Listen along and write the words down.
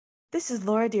This is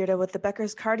Laura Dyrda with the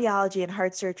Becker's Cardiology and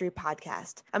Heart Surgery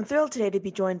podcast. I'm thrilled today to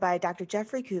be joined by Dr.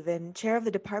 Jeffrey Kuvan, Chair of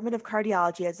the Department of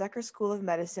Cardiology at Zucker School of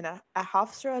Medicine at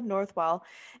Hofstra Northwell,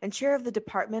 and Chair of the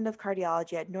Department of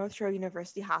Cardiology at North Shore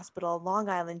University Hospital, Long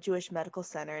Island Jewish Medical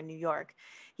Center in New York.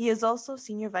 He is also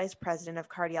Senior Vice President of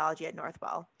Cardiology at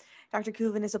Northwell. Dr.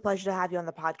 Kuvan, it's a pleasure to have you on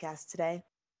the podcast today.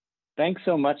 Thanks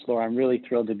so much, Laura. I'm really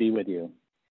thrilled to be with you.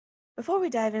 Before we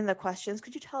dive into the questions,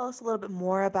 could you tell us a little bit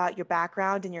more about your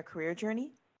background and your career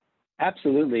journey?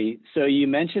 Absolutely. So you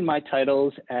mentioned my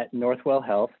titles at Northwell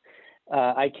Health.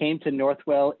 I came to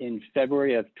Northwell in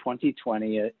February of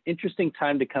 2020, an interesting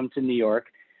time to come to New York,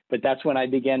 but that's when I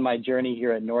began my journey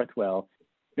here at Northwell.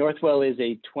 Northwell is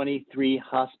a 23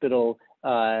 hospital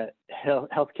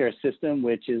healthcare system,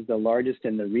 which is the largest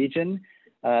in the region.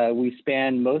 We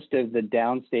span most of the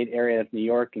downstate area of New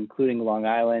York, including Long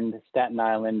Island, Staten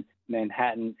Island,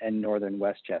 Manhattan, and northern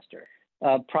Westchester.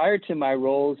 Prior to my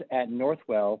roles at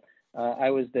Northwell, I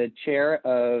was the chair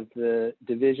of the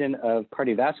Division of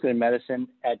Cardiovascular Medicine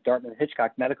at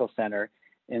Dartmouth-Hitchcock Medical Center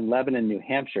in Lebanon, New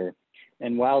Hampshire.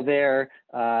 And while there,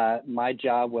 my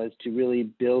job was to really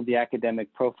build the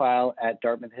academic profile at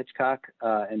Dartmouth-Hitchcock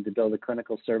and to build the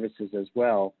clinical services as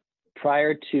well.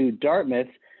 Prior to Dartmouth,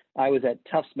 I was at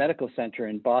Tufts Medical Center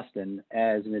in Boston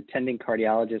as an attending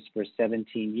cardiologist for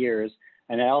 17 years,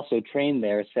 and I also trained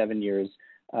there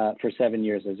for 7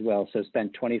 years as well, so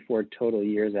spent 24 total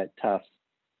years at Tufts.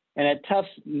 And at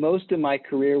Tufts, most of my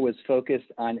career was focused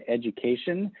on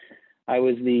education. I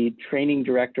was the training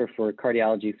director for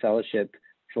cardiology fellowship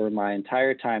for my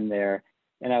entire time there,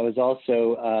 and I was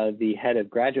also the head of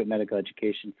graduate medical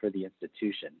education for the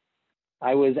institution.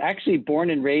 I was actually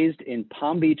born and raised in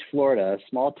Palm Beach, Florida, a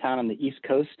small town on the East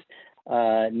Coast,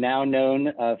 now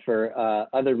known for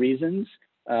other reasons.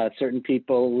 Certain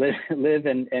people live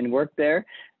and work there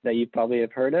that you probably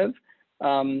have heard of.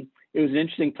 It was an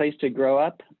interesting place to grow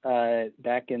up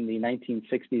back in the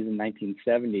 1960s and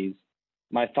 1970s.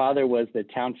 My father was the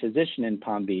town physician in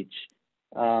Palm Beach,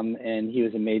 and he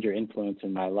was a major influence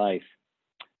in my life.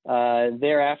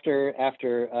 Thereafter,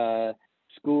 after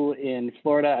school in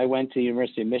Florida, I went to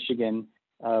University of Michigan,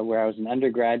 where I was an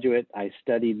undergraduate. I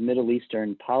studied Middle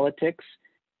Eastern politics,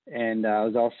 and I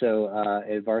was also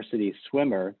a varsity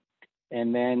swimmer.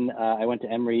 And then I went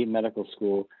to Emory Medical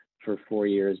School for 4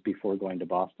 years before going to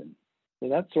Boston. So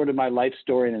that's sort of my life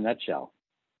story in a nutshell.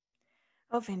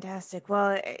 Oh, fantastic.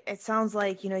 Well, it sounds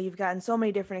like, you've gotten so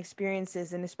many different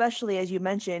experiences, and especially as you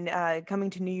mentioned, coming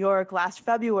to New York last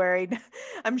February,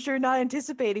 I'm sure not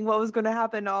anticipating what was going to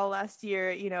happen all last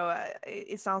year.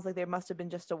 It sounds like there must have been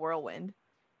just a whirlwind.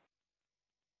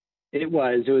 It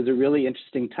was a really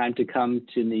interesting time to come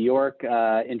to New York.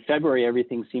 In February,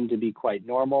 everything seemed to be quite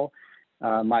normal.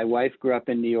 My wife grew up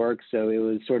in New York, so it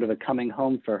was sort of a coming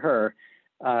home for her.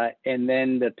 And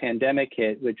then the pandemic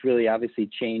hit, which really obviously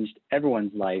changed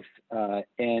everyone's life.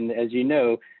 And as you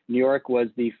know, New York was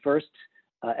the first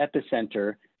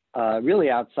epicenter really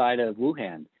outside of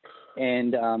Wuhan.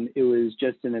 And it was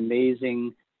just an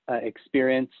amazing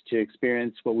experience to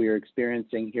experience what we were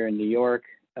experiencing here in New York,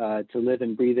 to live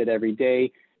and breathe it every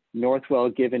day.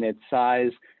 Northwell, given its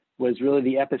size, was really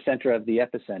the epicenter of the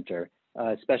epicenter,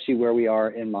 especially where we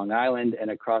are in Long Island and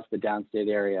across the downstate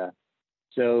area.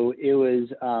 So it was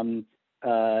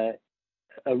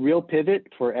a real pivot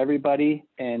for everybody,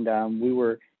 and we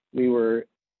were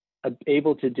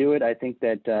able to do it. I think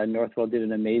that Northwell did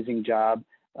an amazing job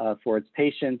for its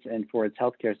patients and for its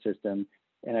healthcare system,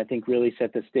 and I think really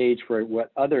set the stage for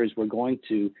what others were going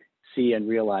to see and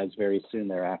realize very soon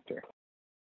thereafter.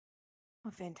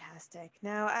 Oh, fantastic.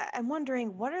 Now, I'm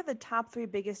wondering, what are the top 3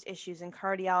 biggest issues in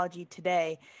cardiology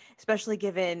today, especially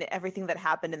given everything that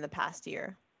happened in the past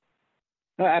year?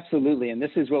 Oh, absolutely. And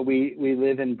this is what we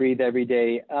live and breathe every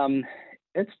day.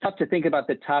 It's tough to think about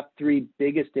the top 3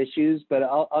 biggest issues, but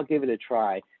I'll give it a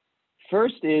try.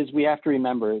 First is we have to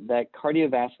remember that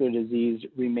cardiovascular disease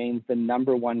remains the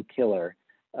 #1 killer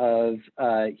of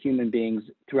human beings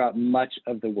throughout much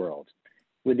of the world.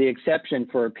 With the exception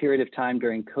for a period of time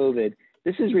during COVID,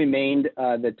 this has remained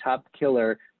the top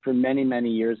killer for many, many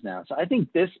years now. So I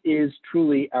think this is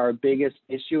truly our biggest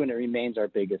issue, and it remains our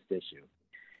biggest issue.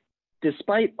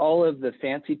 Despite all of the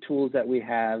fancy tools that we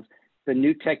have, the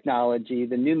new technology,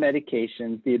 the new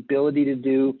medications, the ability to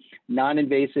do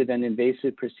non-invasive and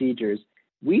invasive procedures,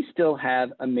 we still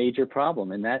have a major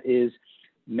problem, and that is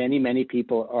many, many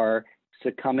people are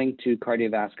succumbing to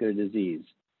cardiovascular disease.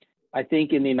 I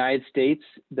think in the United States,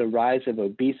 the rise of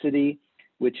obesity,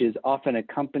 which is often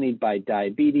accompanied by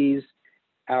diabetes,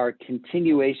 our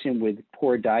continuation with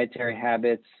poor dietary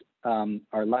habits,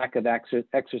 our lack of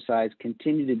exercise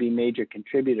continue to be major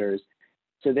contributors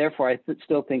So therefore, I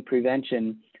still think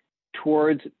prevention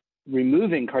towards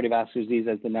removing cardiovascular disease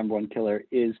as the number one killer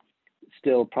is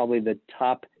still probably the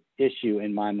top issue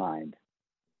in my mind.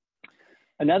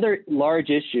 Another large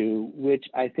issue, which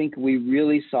I think we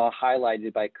really saw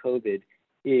highlighted by COVID,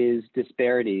 is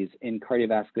disparities in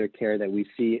cardiovascular care that we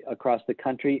see across the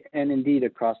country and indeed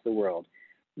across the world.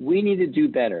 We need to do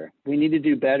better. We need to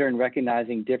do better in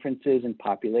recognizing differences in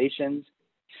populations,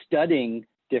 studying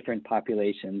different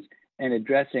populations, and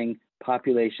addressing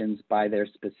populations by their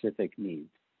specific needs.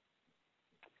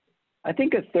 I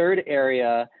think a third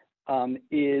area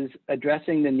is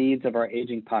addressing the needs of our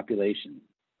aging population.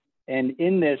 And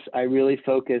in this, I really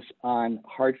focus on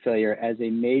heart failure as a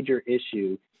major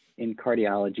issue in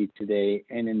cardiology today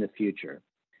and in the future.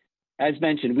 As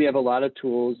mentioned, we have a lot of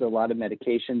tools, a lot of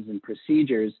medications and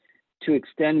procedures to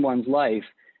extend one's life,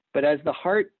 but as the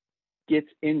heart gets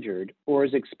injured or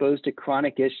is exposed to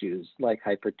chronic issues like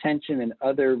hypertension and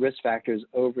other risk factors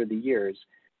over the years,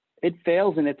 it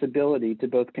fails in its ability to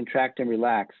both contract and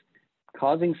relax,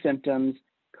 causing symptoms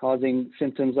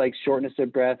like shortness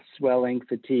of breath, swelling,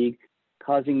 fatigue,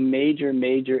 causing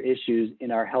major issues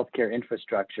in our healthcare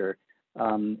infrastructure.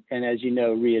 And as you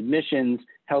know, readmissions,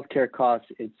 healthcare costs,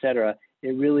 et cetera,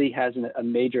 it really has a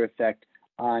major effect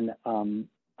on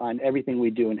everything we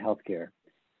do in healthcare.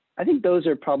 I think those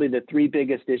are probably the three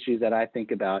biggest issues that I think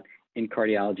about in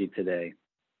cardiology today.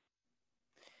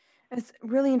 It's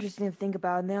really interesting to think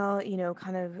about. And they all,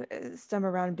 kind of stem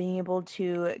around being able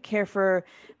to care for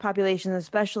populations,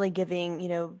 especially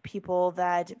giving, people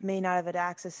that may not have had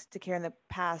access to care in the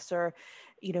past or,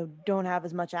 don't have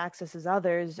as much access as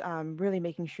others, really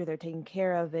making sure they're taken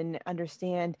care of and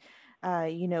understand,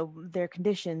 their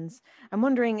conditions. I'm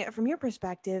wondering, from your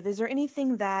perspective, is there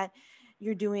anything that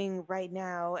you're doing right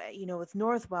now, with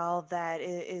Northwell that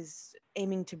is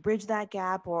aiming to bridge that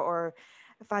gap or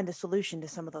find a solution to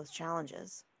some of those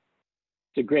challenges?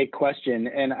 It's a great question.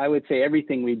 And I would say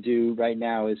everything we do right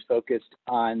now is focused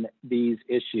on these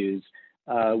issues.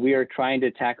 We are trying to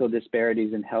tackle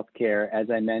disparities in healthcare, as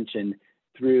I mentioned,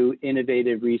 through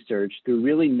innovative research, through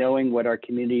really knowing what our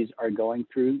communities are going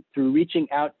through reaching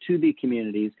out to the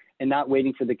communities and not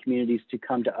waiting for the communities to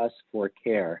come to us for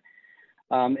care.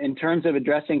 In terms of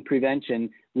addressing prevention,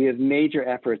 we have major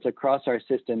efforts across our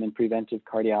system in preventive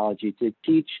cardiology to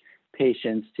teach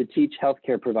patients, to teach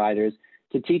healthcare providers,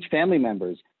 to teach family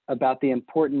members about the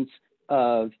importance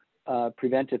of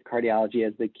preventive cardiology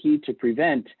as the key to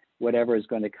prevent whatever is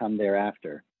going to come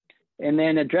thereafter. And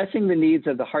then addressing the needs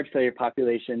of the heart failure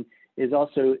population is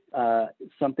also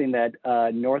something that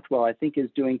Northwell, I think, is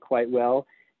doing quite well.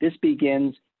 This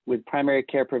begins with primary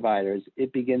care providers.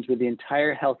 It begins with the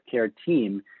entire healthcare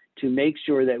team to make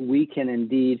sure that we can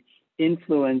indeed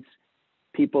influence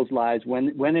people's lives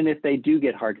when and if they do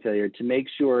get heart failure, to make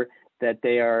sure that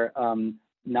they are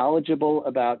knowledgeable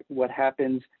about what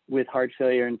happens with heart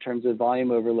failure in terms of volume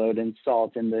overload and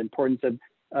salt and the importance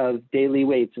of daily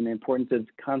weights and the importance of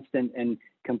constant and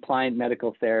compliant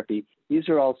medical therapy. These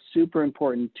are all super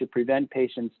important to prevent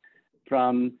patients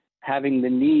from having the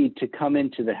need to come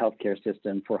into the healthcare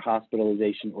system for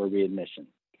hospitalization or readmission.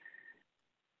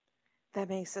 That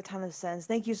makes a ton of sense.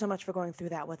 Thank you so much for going through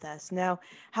that with us. Now,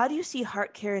 how do you see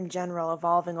heart care in general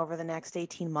evolving over the next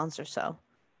 18 months or so?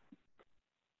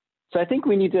 So I think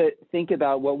we need to think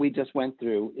about what we just went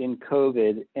through in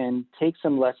COVID and take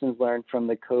some lessons learned from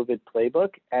the COVID playbook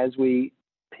as we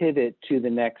pivot to the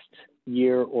next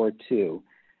year or two.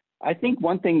 I think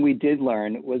one thing we did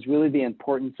learn was really the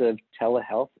importance of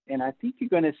telehealth. And I think you're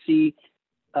going to see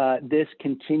this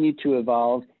continue to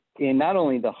evolve in not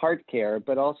only the heart care,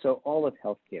 but also all of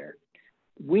healthcare.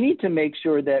 We need to make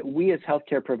sure that we as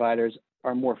healthcare providers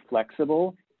are more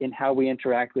flexible in how we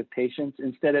interact with patients.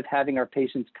 Instead of having our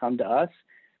patients come to us,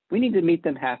 we need to meet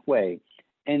them halfway.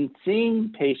 And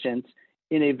seeing patients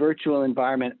in a virtual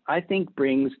environment, I think,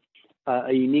 brings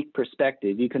a unique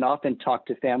perspective. You can often talk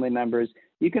to family members.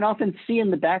 You can often see in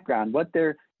the background what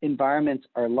their environments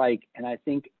are like, and I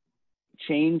think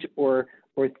change or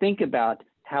think about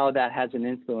how that has an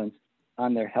influence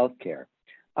on their healthcare.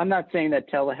 I'm not saying that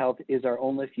telehealth is our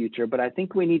only future, but I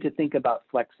think we need to think about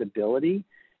flexibility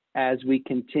as we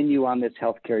continue on this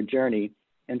healthcare journey.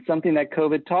 And something that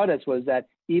COVID taught us was that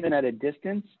even at a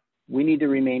distance, we need to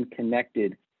remain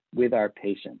connected with our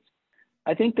patients.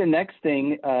 I think the next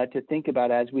thing to think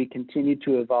about as we continue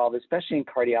to evolve, especially in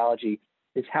cardiology,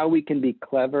 is how we can be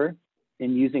clever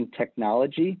in using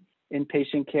technology in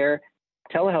patient care.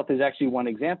 Telehealth is actually one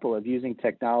example of using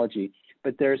technology,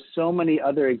 but there's so many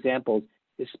other examples,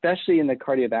 especially in the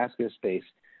cardiovascular space,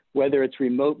 whether it's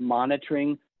remote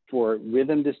monitoring for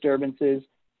rhythm disturbances,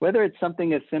 Whether it's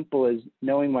something as simple as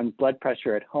knowing one's blood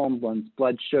pressure at home, one's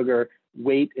blood sugar,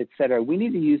 weight, et cetera, we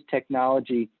need to use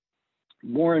technology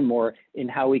more and more in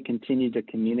how we continue to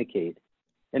communicate.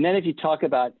 And then if you talk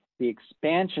about the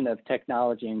expansion of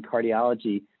technology in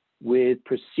cardiology with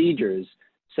procedures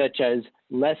such as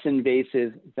less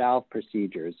invasive valve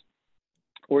procedures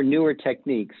or newer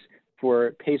techniques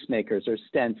for pacemakers or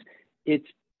stents, it's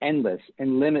endless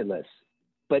and limitless.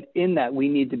 But in that, we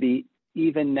need to be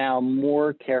even now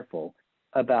more careful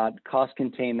about cost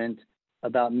containment,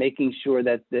 about making sure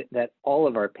that all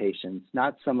of our patients,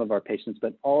 not some of our patients,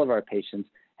 but all of our patients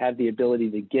have the ability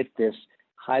to get this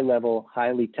high level,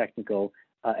 highly technical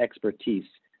expertise.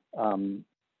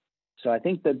 So I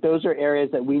think that those are areas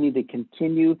that we need to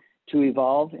continue to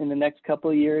evolve in the next couple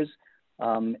of years,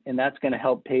 and that's going to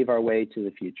help pave our way to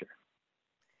the future.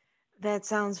 That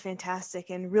sounds fantastic,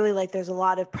 and really like there's a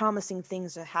lot of promising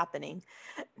things are happening.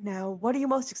 Now, what are you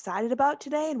most excited about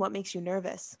today, and what makes you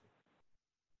nervous?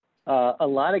 A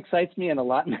lot excites me and a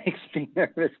lot makes me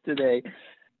nervous today.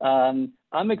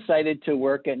 I'm excited to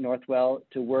work at Northwell,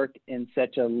 to work in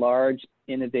such a large,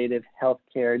 innovative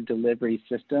healthcare delivery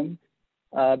system,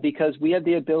 because we have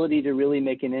the ability to really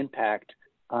make an impact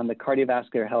on the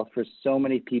cardiovascular health for so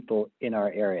many people in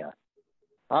our area.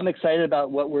 I'm excited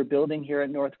about what we're building here at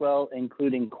Northwell,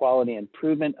 including quality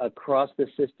improvement across the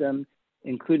system,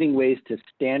 including ways to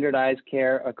standardize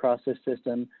care across the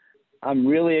system. I'm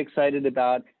really excited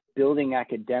about building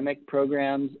academic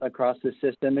programs across the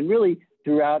system and really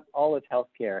throughout all of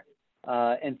healthcare,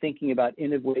 and thinking about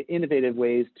innovative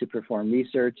ways to perform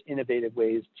research, innovative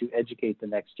ways to educate the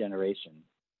next generation.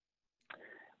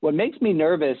 What makes me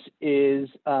nervous is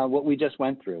what we just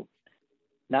went through.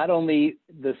 Not only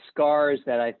the scars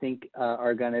that I think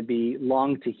are going to be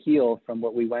long to heal from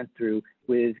what we went through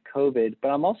with COVID, but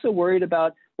I'm also worried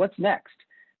about what's next.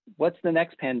 What's the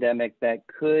next pandemic that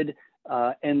could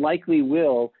and likely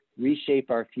will reshape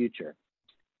our future?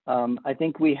 I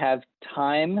think we have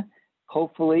time,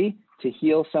 hopefully, to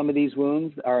heal some of these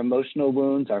wounds, our emotional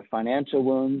wounds, our financial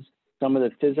wounds, some of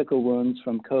the physical wounds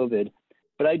from COVID.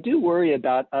 But I do worry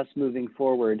about us moving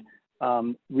forward,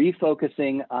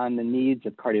 refocusing on the needs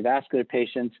of cardiovascular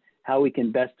patients, how we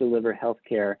can best deliver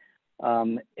healthcare,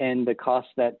 and the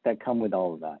costs that come with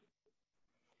all of that.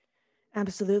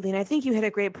 Absolutely. And I think you hit a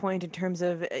great point in terms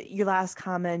of your last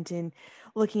comment in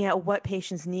looking at what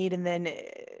patients need and then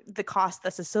the cost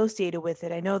that's associated with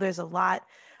it. I know there's a lot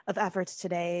of efforts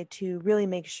today to really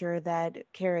make sure that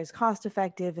care is cost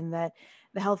effective and that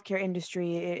the healthcare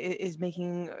industry is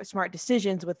making smart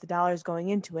decisions with the dollars going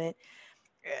into it.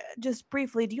 Just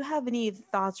briefly, do you have any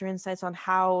thoughts or insights on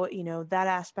how, that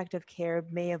aspect of care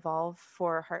may evolve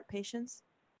for heart patients?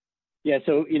 Yeah,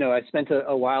 so, I spent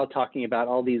a while talking about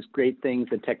all these great things,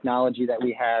 the technology that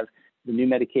we have, the new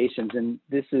medications, and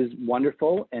this is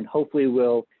wonderful and hopefully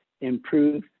will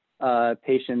improve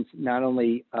patients, not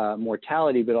only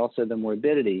mortality, but also the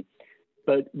morbidity.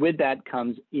 But with that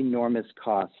comes enormous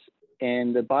costs.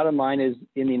 And the bottom line is,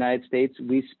 in the United States,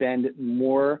 we spend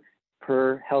more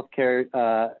per healthcare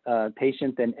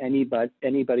patient than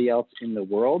anybody else in the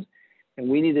world. And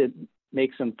we need to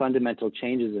make some fundamental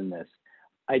changes in this.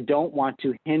 I don't want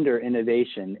to hinder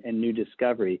innovation and new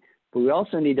discovery, but we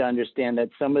also need to understand that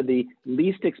some of the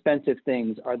least expensive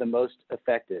things are the most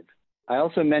effective. I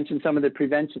also mentioned some of the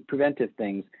preventive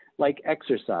things like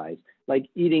exercise, like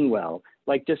eating well,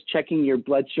 like just checking your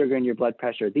blood sugar and your blood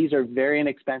pressure. These are very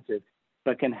inexpensive,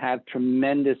 but can have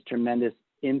tremendous, tremendous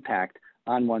impact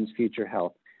on one's future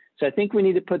health. So I think we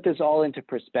need to put this all into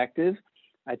perspective.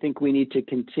 I think we need to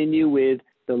continue with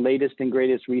the latest and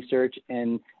greatest research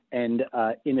and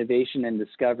innovation and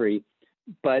discovery,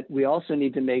 but we also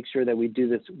need to make sure that we do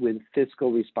this with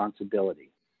fiscal responsibility.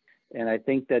 And I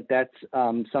think that that's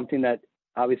something that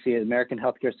obviously the American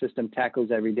healthcare system tackles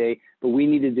every day, but we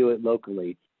need to do it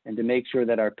locally and to make sure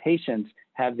that our patients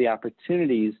have the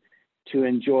opportunities to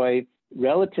enjoy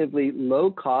relatively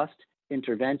low cost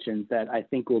interventions that I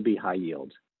think will be high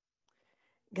yield.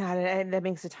 Got it. And that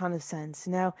makes a ton of sense.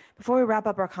 Now, before we wrap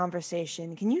up our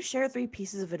conversation, can you share 3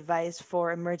 pieces of advice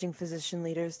for emerging physician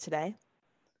leaders today?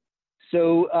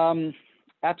 So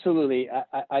absolutely.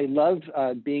 I love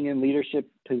being in leadership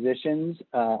positions.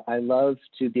 I love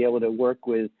to be able to work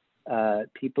with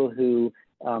people who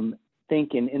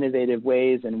think in innovative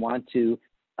ways and want to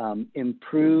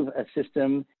improve a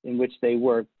system in which they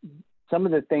work. Some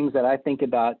of the things that I think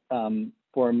about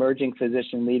for emerging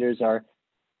physician leaders are,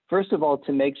 first of all,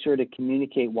 to make sure to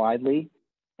communicate widely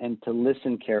and to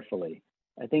listen carefully.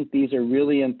 I think these are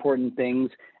really important things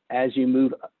as you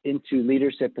move into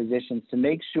leadership positions, to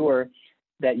make sure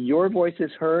that your voice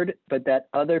is heard, but that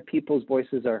other people's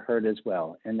voices are heard as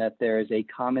well, and that there is a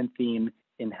common theme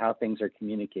in how things are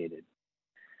communicated.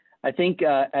 I think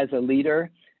as a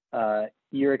leader,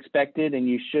 you're expected and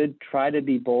you should try to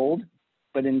be bold,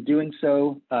 but in doing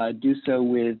so, do so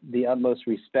with the utmost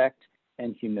respect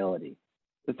and humility.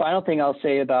 The final thing I'll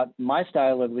say about my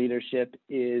style of leadership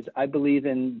is I believe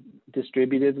in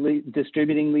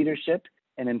distributing leadership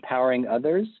and empowering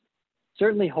others,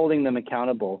 certainly holding them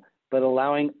accountable, but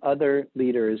allowing other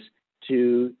leaders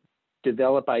to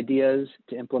develop ideas,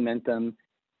 to implement them,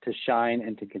 to shine,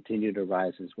 and to continue to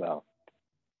rise as well.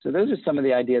 So those are some of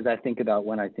the ideas I think about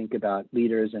when I think about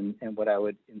leaders and what I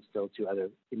would instill to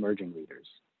other emerging leaders.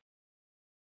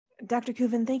 Dr.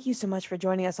 Kuvan, thank you so much for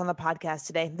joining us on the podcast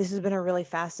today. This has been a really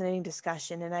fascinating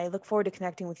discussion, and I look forward to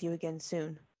connecting with you again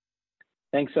soon.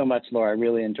 Thanks so much, Laura. I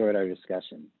really enjoyed our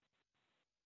discussion.